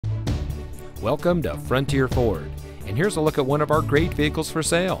Welcome to Frontier Ford, and here's a look at one of our great vehicles for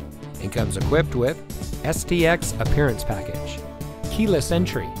sale. It comes equipped with STX Appearance Package, keyless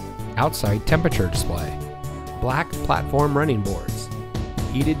entry, outside temperature display, black platform running boards,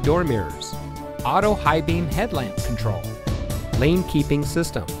 heated door mirrors, auto high beam headlamp control, lane keeping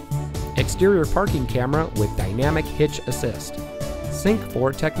system, exterior parking camera with dynamic hitch assist, Sync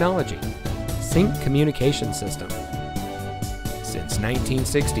 4 technology, sync communication system. Since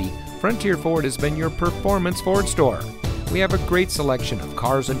 1960, Frontier Ford has been your performance Ford store. We have a great selection of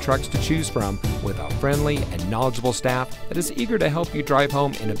cars and trucks to choose from with a friendly and knowledgeable staff that is eager to help you drive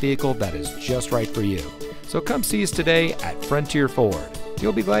home in a vehicle that is just right for you. So come see us today at Frontier Ford.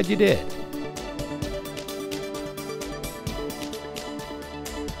 You'll be glad you did.